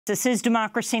This is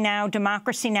Democracy Now!,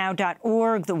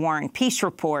 democracynow.org, The War and Peace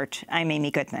Report. I'm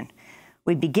Amy Goodman.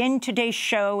 We begin today's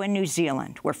show in New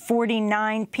Zealand, where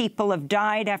 49 people have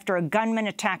died after a gunman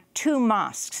attacked 2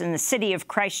 mosques in the city of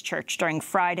Christchurch during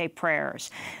Friday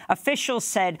prayers. Officials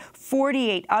said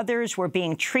 48 others were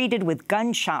being treated with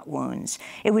gunshot wounds.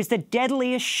 It was the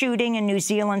deadliest shooting in New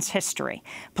Zealand's history.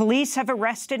 Police have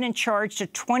arrested and charged a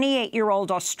 28-year-old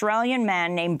Australian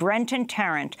man named Brenton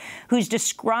Tarrant, who's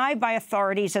described by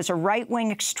authorities as a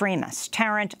right-wing extremist.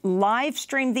 Tarrant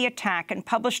live-streamed the attack and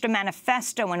published a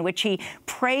manifesto in which he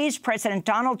praised President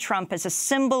Donald Trump as a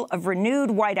symbol of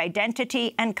renewed white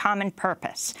identity and common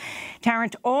purpose.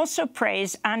 Tarrant also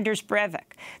praised Anders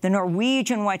Breivik, the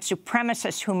Norwegian white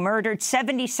supremacist who murdered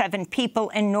 77 people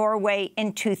in Norway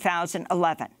in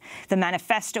 2011. The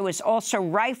manifesto is also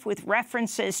rife with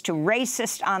references to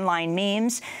racist online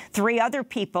memes. 3 other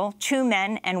people, 2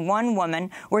 men and 1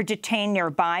 woman, were detained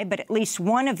nearby, but at least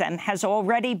one of them has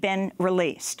already been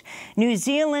released. New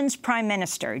Zealand's Prime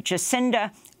Minister,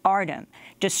 Jacinda Ardern,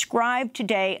 described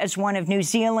today as one of New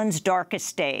Zealand's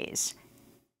darkest days.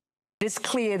 It is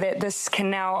clear that this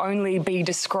can now only be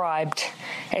described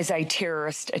as a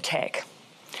terrorist attack.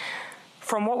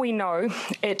 From what we know,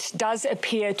 it does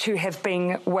appear to have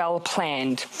been well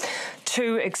planned.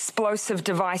 2 explosive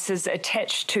devices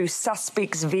attached to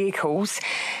suspects' vehicles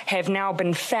have now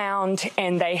been found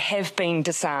and they have been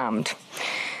disarmed.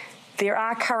 There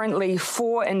are currently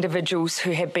 4 individuals who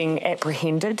have been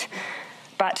apprehended,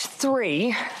 but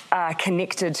 3 are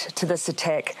connected to this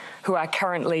attack who are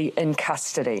currently in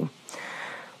custody.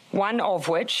 One of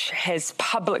which has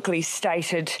publicly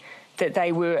stated that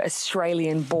they were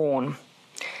Australian-born.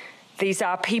 These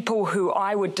are people who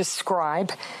I would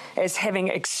describe as having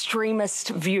extremist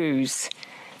views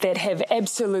that have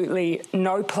absolutely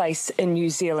no place in New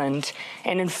Zealand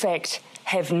and, in fact,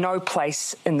 have no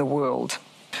place in the world.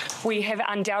 We have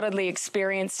undoubtedly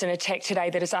experienced an attack today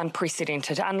that is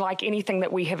unprecedented, unlike anything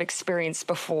that we have experienced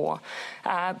before.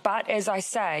 But as I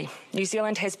say, New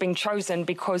Zealand has been chosen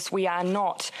because we are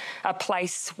not a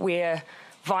place where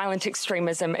violent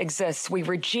extremism exists. We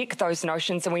reject those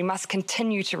notions and we must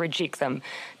continue to reject them.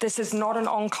 This is not an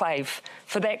enclave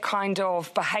for that kind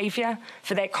of behaviour,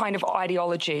 for that kind of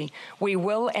ideology. We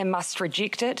will and must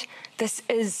reject it. This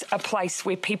is a place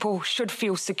where people should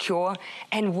feel secure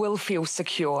and will feel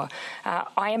secure.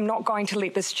 I am not going to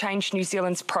let this change New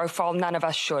Zealand's profile. None of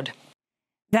us should.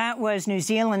 That was New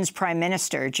Zealand's Prime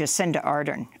Minister, Jacinda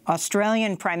Ardern.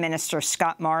 Australian Prime Minister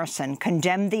Scott Morrison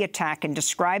condemned the attack and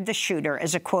described the shooter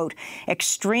as a, quote,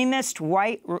 extremist,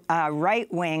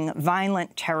 right-wing,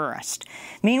 violent terrorist.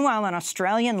 Meanwhile, an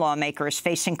Australian lawmaker is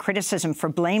facing criticism for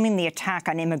blaming the attack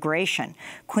on immigration.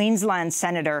 Queensland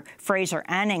Senator Fraser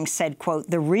Anning said, quote,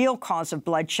 the real cause of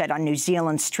bloodshed on New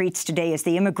Zealand's streets today is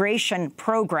the immigration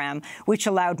program, which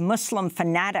allowed Muslim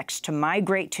fanatics to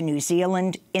migrate to New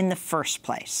Zealand in the first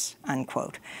place.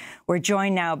 Unquote. We're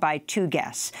joined now by 2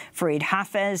 guests. Farid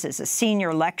Hafez is a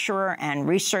senior lecturer and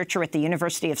researcher at the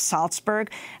University of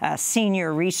Salzburg, a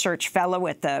senior research fellow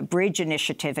at the Bridge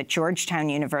Initiative at Georgetown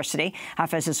University.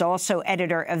 Hafez is also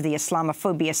editor of the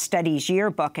Islamophobia Studies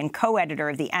Yearbook and co-editor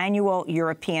of the annual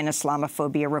European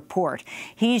Islamophobia Report.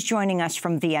 He's joining us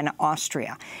from Vienna,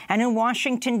 Austria. And in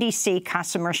Washington, D.C.,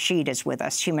 Qasim Rashid is with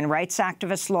us, human rights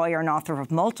activist, lawyer, and author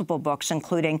of multiple books,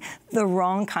 including The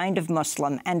Wrong Kind of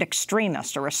Muslim and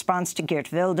Extremist, a response to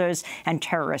Geert Wilders and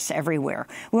terrorists everywhere.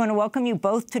 We want to welcome you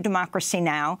both to Democracy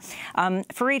Now!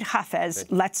 Farid Hafez,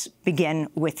 let's begin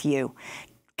with you.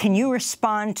 Can you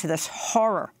respond to this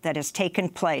horror that has taken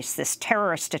place, this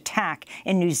terrorist attack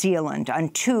in New Zealand on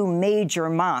 2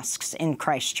 major mosques in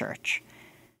Christchurch?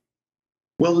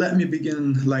 Well, let me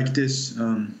begin like this.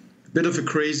 A bit of a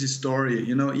crazy story.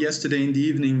 You know, yesterday in the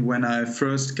evening when I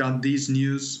first got these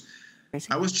news,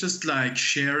 I was just like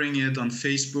sharing it on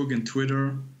Facebook and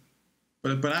Twitter.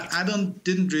 But I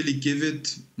didn't really give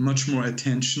it much more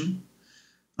attention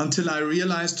until I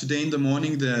realized today in the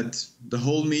morning that the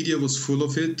whole media was full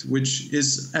of it, which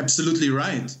is absolutely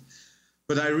right.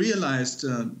 But I realized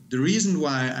the reason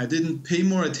why I didn't pay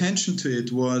more attention to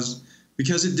it was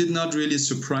because it did not really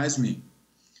surprise me.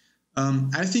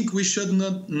 I think we should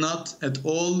not at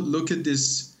all look at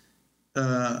this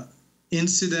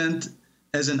incident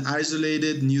as an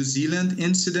isolated New Zealand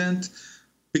incident,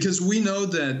 because we know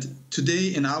that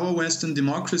today in our Western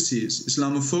democracies,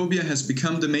 Islamophobia has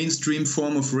become the mainstream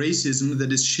form of racism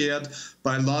that is shared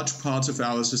by large parts of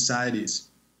our societies.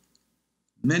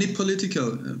 Many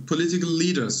political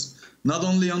leaders, not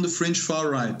only on the fringe far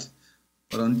right,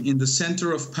 but in the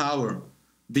center of power,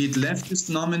 be it leftist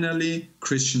nominally,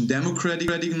 Christian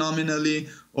democratic nominally,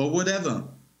 or whatever,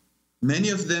 Many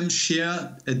of them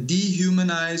share a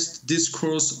dehumanized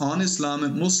discourse on Islam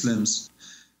and Muslims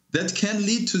that can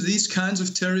lead to these kinds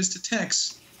of terrorist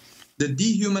attacks. The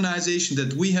dehumanization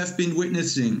that we have been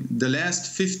witnessing the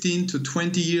last 15 to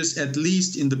 20 years, at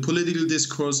least in the political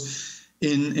discourse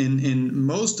in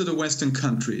most of the Western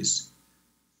countries,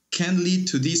 can lead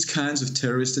to these kinds of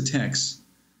terrorist attacks.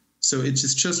 So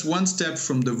it's just one step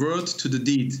from the word to the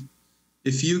deed.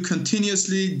 If you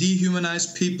continuously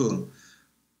dehumanize people,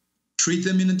 treat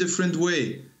them in a different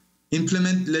way,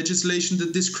 implement legislation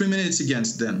that discriminates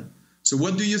against them, so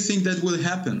what do you think that will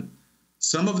happen?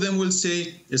 Some of them will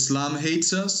say Islam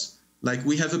hates us, like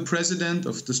we have a president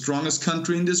of the strongest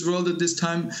country in this world at this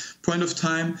point of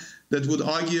time, that would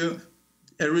argue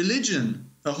a religion,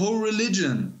 a whole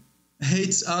religion,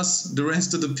 hates us, the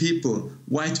rest of the people,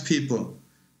 white people.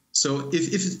 So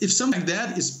if something like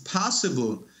that is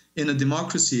possible in a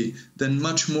democracy, then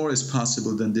much more is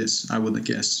possible than this, I would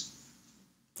guess.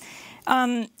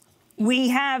 We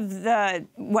have the,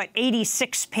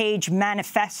 86-page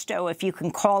manifesto, if you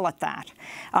can call it that,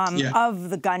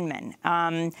 of the gunman,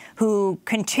 who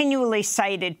continually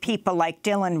cited people like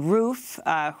Dylan Roof,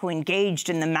 who engaged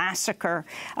in the massacre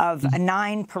of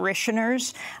 9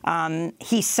 parishioners.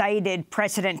 He cited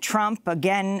President Trump,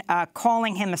 again,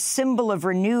 calling him a symbol of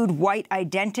renewed white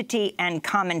identity and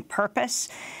common purpose.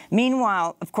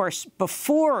 Meanwhile, of course,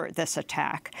 before this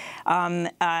attack,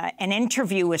 an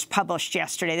interview was published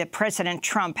yesterday that President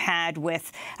Trump had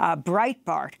with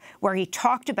Breitbart, where he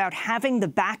talked about having the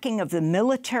backing of the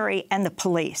military and the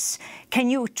police. Can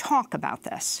you talk about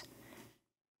this?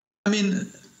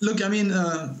 Look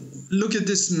at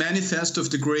this manifesto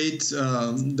of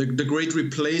the great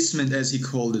replacement, as he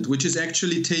called it, which is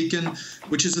actually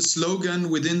which is a slogan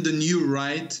within the new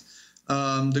right.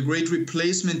 The Great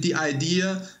Replacement, the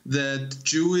idea that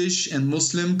Jewish and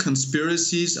Muslim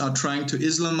conspiracies are trying to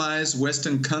Islamize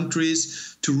Western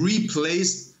countries to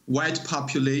replace white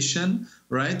population,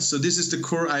 right? So this is the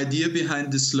core idea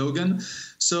behind this slogan.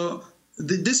 So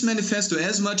this manifesto,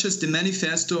 as much as the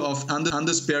manifesto of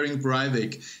Anders Behring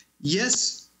Breivik,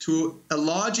 yes, to a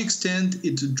large extent,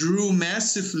 it drew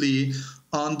massively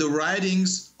on the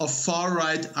writings of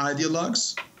far-right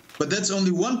ideologues. But that's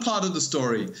only one part of the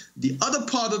story. The other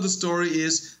part of the story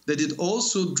is that it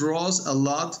also draws a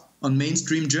lot on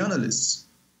mainstream journalists,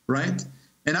 right?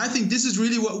 And I think this is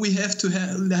really what we have to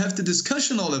have the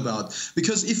discussion all about.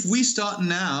 Because if we start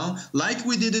now, like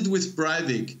we did it with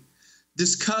Breivik,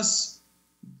 discuss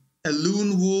a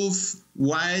lone wolf,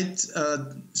 white,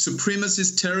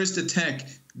 supremacist terrorist attack,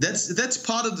 that's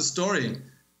part of the story.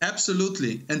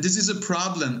 Absolutely. And this is a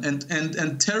problem.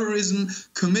 And terrorism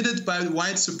committed by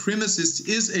white supremacists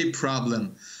is a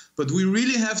problem. But we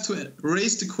really have to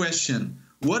raise the question,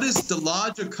 what is the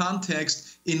larger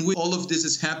context in which all of this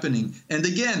is happening? And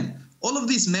again, all of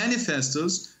these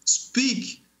manifestos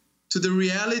speak to the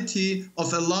reality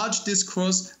of a large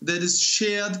discourse that is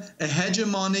shared, a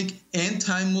hegemonic,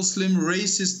 anti-Muslim,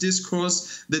 racist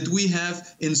discourse that we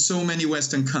have in so many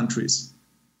Western countries.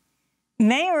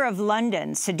 Mayor of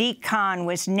London, Sadiq Khan,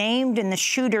 was named in the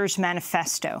shooter's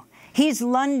manifesto. He's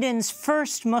London's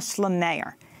first Muslim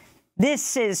mayor.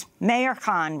 This is Mayor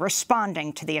Khan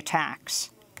responding to the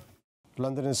attacks.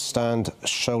 Londoners stand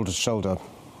shoulder to shoulder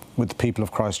with the people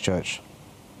of Christchurch.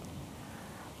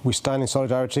 We stand in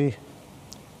solidarity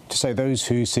to say those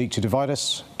who seek to divide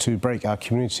us, to break our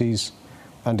communities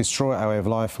and destroy our way of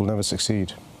life will never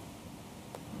succeed.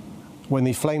 When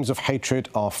the flames of hatred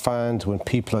are fanned, when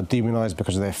people are demonized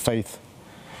because of their faith,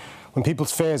 when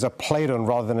people's fears are played on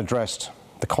rather than addressed,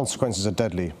 the consequences are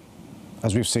deadly,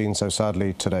 as we've seen so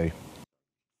sadly today.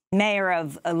 Mayor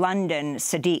of London,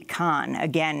 Sadiq Khan,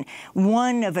 again,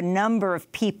 one of a number of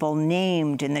people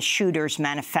named in the shooter's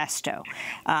manifesto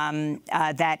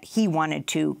that he wanted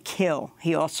to kill.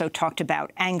 He also talked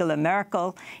about Angela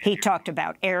Merkel. He talked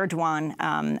about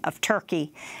Erdogan of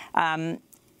Turkey.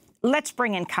 Let's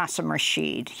bring in Qasim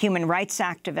Rashid, human rights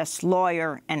activist,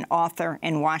 lawyer, and author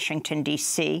in Washington,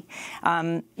 D.C.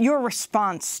 Your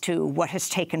response to what has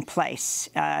taken place,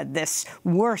 this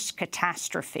worst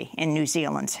catastrophe in New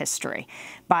Zealand's history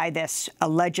by this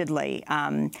allegedly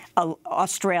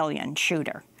Australian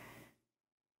shooter.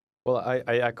 Well, I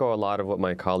echo a lot of what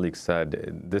my colleagues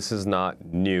said. This is not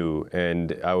new,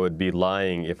 and I would be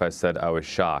lying if I said I was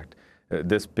shocked.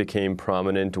 This became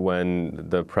prominent when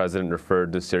the president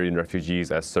referred to Syrian refugees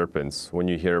as serpents, when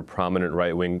you hear prominent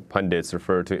right-wing pundits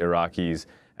refer to Iraqis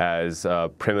as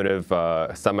primitive,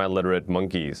 semi-literate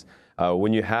monkeys.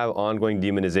 When you have ongoing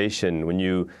demonization, when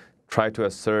you try to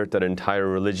assert that an entire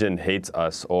religion hates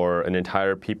us or an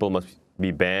entire people must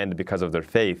be banned because of their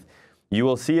faith, you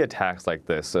will see attacks like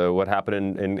this. What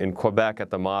happened in Quebec at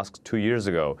the mosques 2 years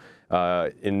ago.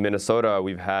 In Minnesota,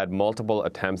 we've had multiple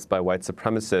attempts by white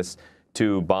supremacists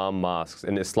to bomb mosques.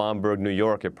 In Islamophobic, New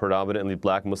York, a predominantly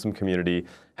black Muslim community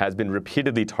has been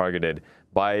repeatedly targeted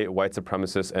by white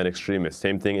supremacists and extremists.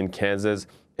 Same thing in Kansas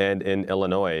and in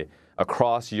Illinois.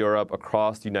 Across Europe,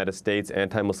 across the United States,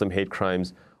 anti-Muslim hate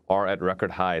crimes are at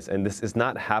record highs. And this is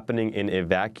not happening in a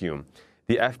vacuum.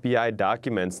 The FBI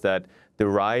documents that the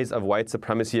rise of white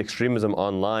supremacy extremism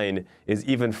online is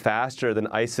even faster than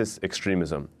ISIS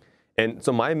extremism. And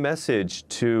so my message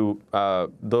to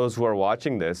those who are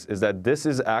watching this is that this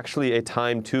is actually a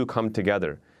time to come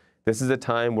together. This is a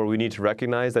time where we need to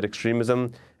recognize that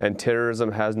extremism and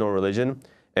terrorism has no religion.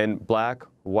 And black,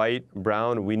 white,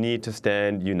 brown, we need to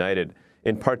stand united.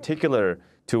 In particular,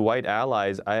 to white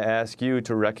allies, I ask you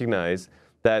to recognize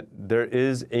that there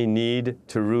is a need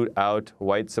to root out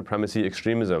white supremacy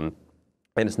extremism.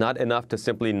 And it's not enough to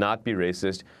simply not be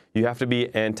racist. You have to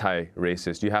be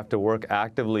anti-racist. You have to work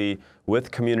actively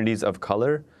with communities of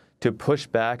color to push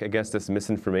back against this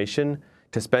misinformation,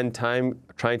 to spend time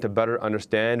trying to better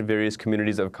understand various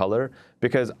communities of color,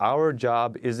 because our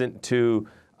job isn't to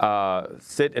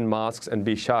sit in mosques and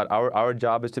be shot. Our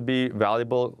job is to be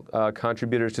valuable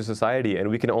contributors to society, and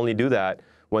we can only do that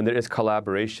when there is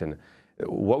collaboration.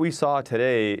 What we saw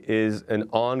today is an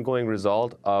ongoing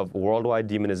result of worldwide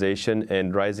demonization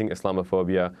and rising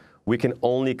Islamophobia. We can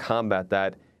only combat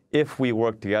that if we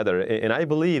work together. And I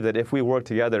believe that if we work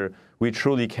together, we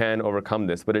truly can overcome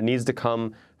this. But it needs to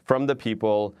come from the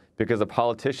people, because the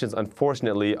politicians,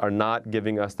 unfortunately, are not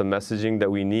giving us the messaging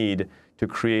that we need to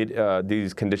create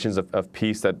these conditions of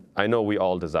peace that I know we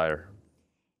all desire.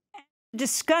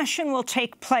 Discussion will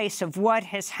take place of what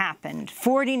has happened.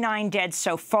 49 dead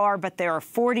so far, but there are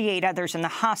 48 others in the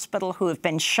hospital who have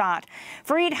been shot.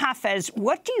 Farid Hafez,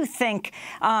 what do you think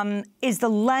is the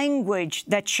language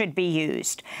that should be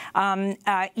used?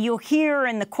 You'll hear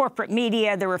in the corporate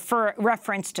media the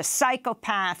reference to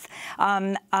psychopath,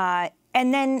 and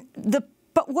then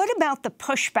but what about the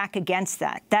pushback against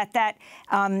that?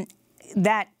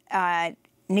 That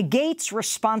negates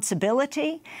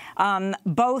responsibility,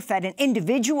 both at an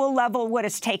individual level, what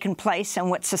has taken place, and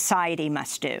what society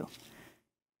must do?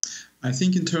 I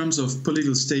think in terms of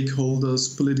political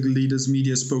stakeholders, political leaders,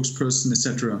 media spokesperson,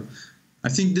 etc., I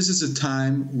think this is a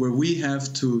time where we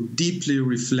have to deeply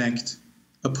reflect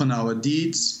upon our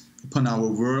deeds, upon our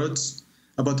words,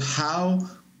 about how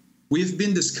we've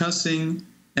been discussing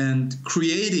and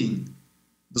creating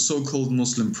the so-called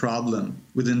Muslim problem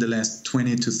within the last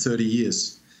 20 to 30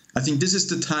 years. I think this is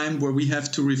the time where we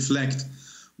have to reflect,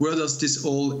 where does this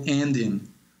all end in?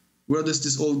 Where does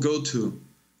this all go to?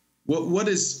 What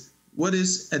is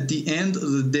at the end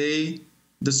of the day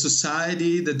the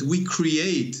society that we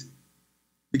create?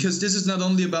 Because this is not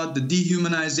only about the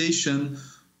dehumanization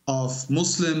of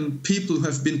Muslim people who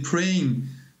have been praying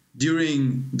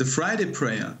during the Friday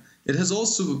prayer. It has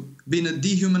also been a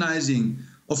dehumanizing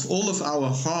of all of our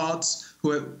hearts,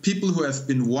 people who have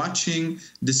been watching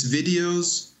these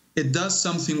videos. It does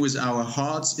something with our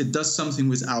hearts. It does something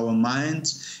with our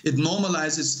minds. It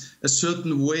normalizes a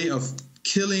certain way of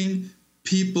killing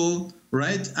people,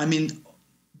 right? I mean,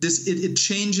 it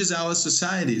changes our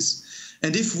societies.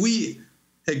 And if we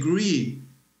agree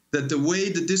that the way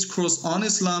the discourse on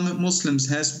Islamic Muslims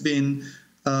has been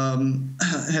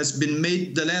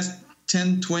made the last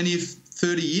 10, 20,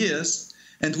 30 years,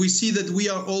 and we see that we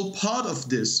are all part of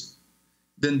this,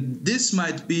 then this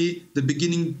might be the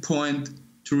beginning point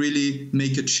to really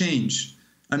make a change.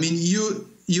 I mean,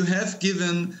 you have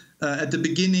given, at the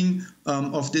beginning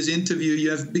of this interview, you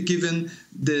have given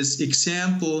this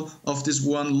example of this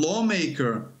one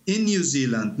lawmaker in New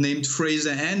Zealand named Fraser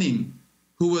Anning,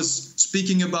 who was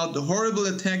speaking about the horrible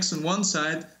attacks on one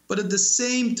side, but at the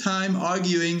same time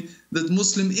arguing that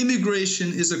Muslim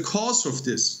immigration is a cause of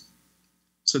this.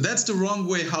 So that's the wrong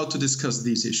way how to discuss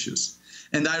these issues.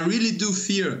 And I really do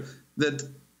fear that,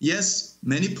 yes,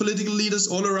 many political leaders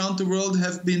all around the world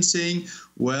have been saying,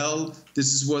 well,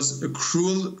 this was a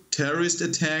cruel terrorist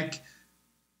attack.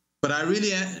 But I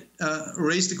really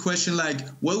raise the question like,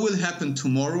 what will happen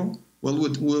tomorrow?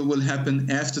 What will happen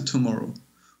after tomorrow?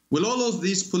 Will all of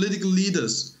these political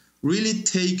leaders really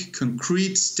take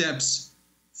concrete steps,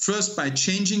 first by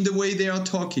changing the way they are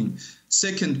talking,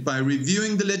 second by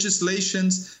reviewing the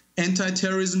legislations,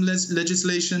 anti-terrorism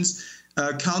legislations,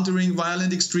 countering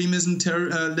violent extremism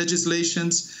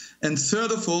legislations, and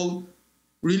third of all,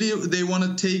 really they want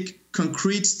to take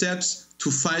concrete steps to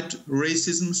fight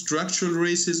racism, structural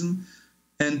racism,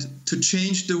 and to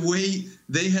change the way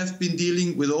they have been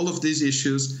dealing with all of these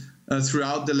issues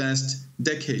throughout the last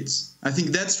decades? I think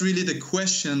that's really the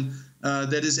question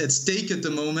that is at stake at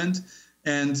the moment.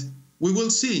 And we will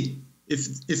see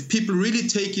if people really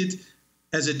take it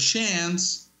as a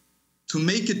chance to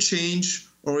make a change,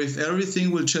 or if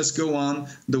everything will just go on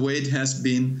the way it has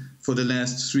been for the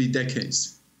last 3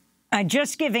 decades.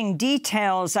 Just giving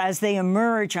details as they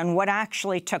emerge on what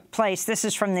actually took place. This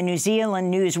is from the New Zealand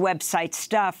news website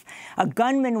Stuff. A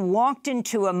gunman walked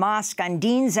into a mosque on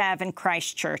Deans Ave in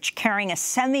Christchurch carrying a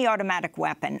semi-automatic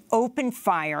weapon, opened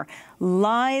fire,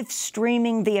 live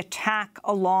streaming the attack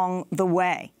along the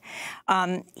way.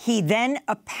 He then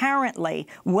apparently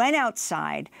went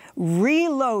outside,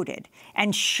 reloaded,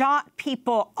 and shot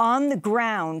people on the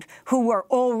ground who were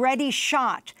already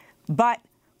shot, but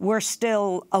were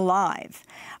still alive.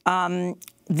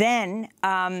 Then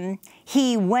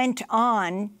he went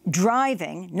on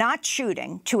driving, not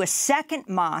shooting, to a second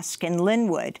mosque in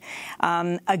Linwood.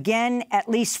 Again, at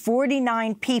least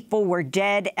 49 people were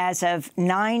dead as of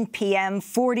 9 p.m.,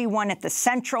 41 at the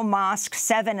Central Mosque,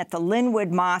 7 at the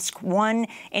Linwood Mosque, 1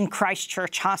 in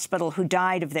Christchurch Hospital who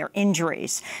died of their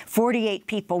injuries, 48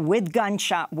 people with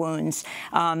gunshot wounds,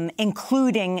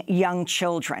 including young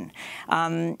children.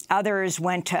 Others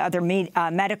went to other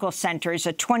medical centers.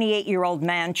 A 28-year-old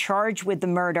man charged with the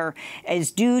murder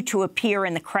is due to appear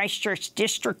in the Christchurch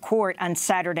District Court on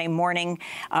Saturday morning,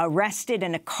 arrested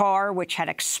in a car which had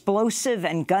explosive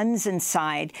and guns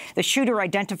inside. The shooter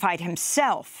identified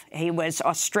himself. He was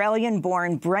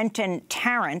Australian-born Brenton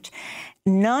Tarrant.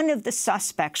 None of the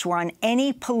suspects were on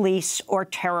any police or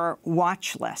terror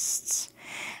watch lists.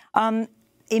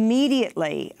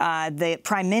 Immediately, the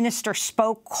Prime Minister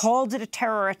spoke, called it a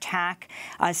terror attack,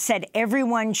 said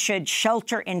everyone should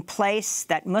shelter in place,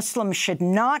 that Muslims should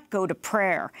not go to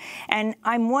prayer. And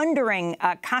I'm wondering,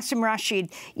 Qasim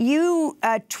Rashid, you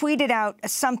tweeted out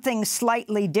something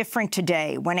slightly different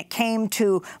today when it came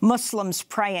to Muslims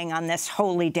praying on this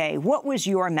holy day. What was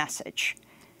your message?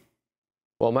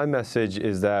 Well, my message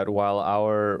is that while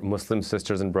our Muslim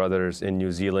sisters and brothers in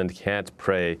New Zealand can't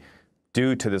pray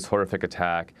due to this horrific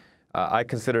attack, I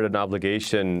consider it an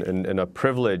obligation and a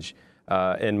privilege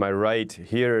and my right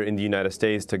here in the United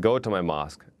States to go to my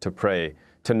mosque, to pray,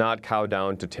 to not cow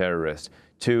down to terrorists,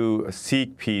 to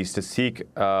seek peace, to seek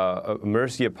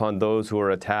mercy upon those who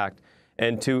are attacked,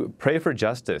 and to pray for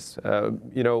justice.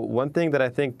 You know, one thing that I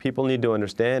think people need to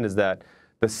understand is that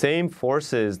the same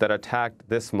forces that attacked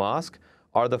this mosque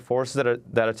are the forces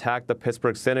that attacked the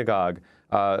Pittsburgh synagogue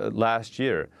last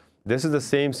year. This is the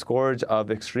same scourge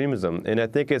of extremism, and I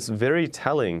think it's very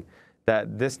telling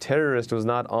that this terrorist was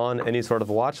not on any sort of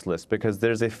watch list, because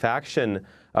there's a faction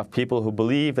of people who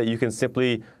believe that you can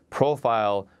simply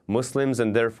profile Muslims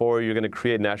and therefore you're going to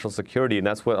create national security, and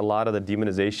that's what a lot of the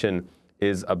demonization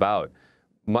is about.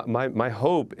 My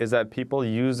hope is that people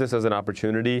use this as an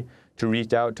opportunity to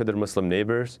reach out to their Muslim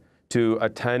neighbors, to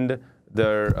attend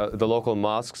the local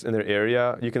mosques in their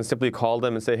area. You can simply call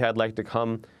them and say, hey, I'd like to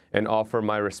come and offer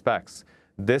my respects.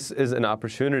 This is an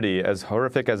opportunity, as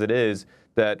horrific as it is,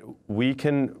 that we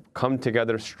can come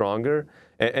together stronger.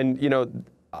 And you know,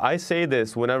 I say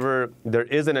this whenever there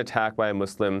is an attack by a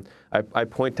Muslim, I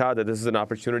point out that this is an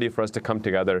opportunity for us to come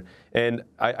together. And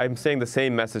I'm saying the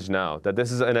same message now, that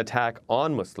this is an attack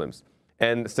on Muslims.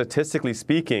 And statistically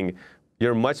speaking,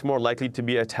 you're much more likely to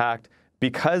be attacked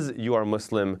because you are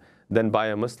Muslim than by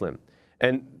a Muslim.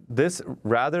 And this,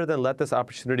 rather than let this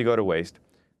opportunity go to waste,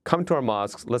 come to our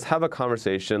mosques, let's have a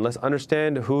conversation, let's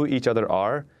understand who each other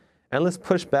are, and let's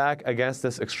push back against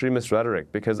this extremist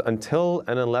rhetoric, because until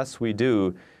and unless we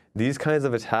do, these kinds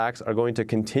of attacks are going to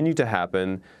continue to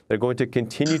happen. They're going to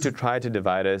continue to try to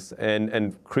divide us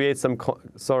and create some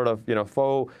sort of, you know,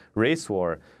 faux race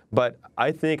war. But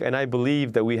I think and I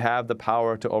believe that we have the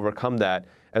power to overcome that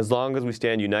as long as we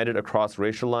stand united across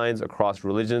racial lines, across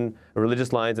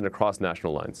religious lines, and across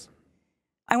national lines.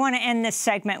 I want to end this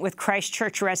segment with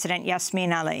Christchurch resident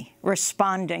Yasmin Ali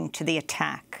responding to the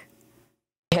attack.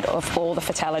 Of all the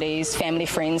fatalities, family,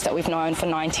 friends that we've known for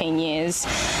 19 years,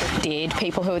 dead,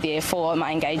 people who were there for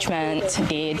my engagement,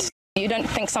 dead. You don't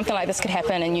think something like this could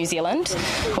happen in New Zealand?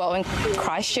 Well, in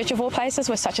Christchurch, of all places,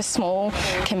 we're such a small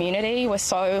community. We're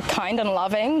so kind and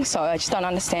loving, so I just don't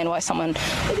understand why someone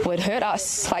would hurt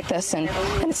us like this and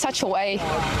in such a way,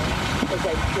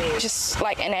 just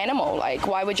like an animal. Like,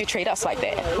 why would you treat us like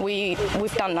that? We've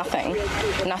done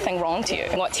nothing wrong to you.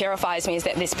 And what terrifies me is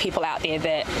that there's people out there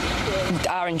that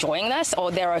are enjoying this, or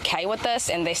they're okay with this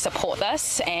and they support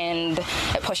this, and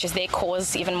it pushes their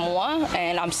cause even more.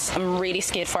 And I'm really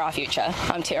scared for our future.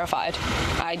 I'm terrified.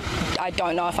 I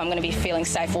don't know if I'm going to be feeling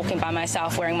safe walking by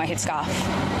myself wearing my headscarf,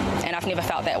 and I've never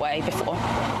felt that way before.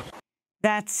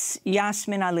 That's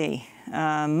Yasmin Ali,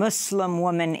 a Muslim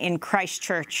woman in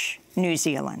Christchurch, New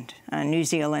Zealand, a New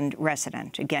Zealand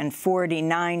resident. Again,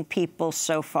 49 people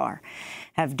so far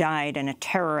have died in a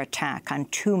terror attack on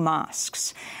 2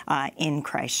 mosques in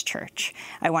Christchurch.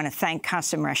 I want to thank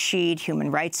Qasim Rashid,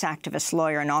 human rights activist,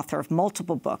 lawyer, and author of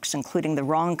multiple books, including The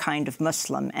Wrong Kind of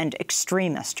Muslim and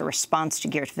Extremist, a response to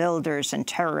Geert Wilders and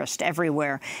terrorists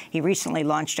everywhere. He recently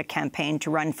launched a campaign to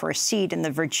run for a seat in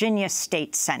the Virginia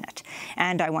State Senate.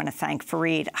 And I want to thank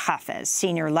Farid Hafez,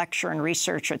 senior lecturer and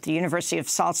researcher at the University of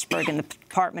Salzburg in the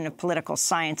Department of Political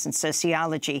Science and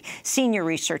Sociology, senior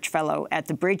research fellow at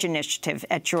the Bridge Initiative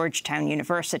at Georgetown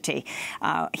University.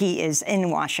 He is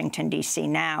in Washington, D.C.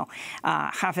 now.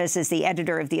 Hafez is the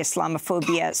editor of the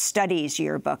Islamophobia Studies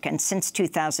Yearbook and since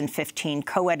 2015,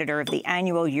 co-editor of the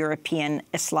annual European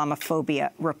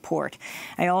Islamophobia report.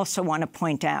 I also want to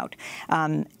point out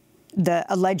the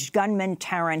alleged gunman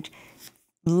Tarrant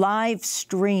live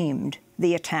streamed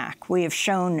the attack. We have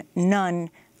shown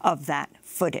none of that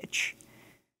footage.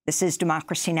 This is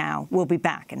Democracy Now! We'll be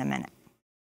back in a minute.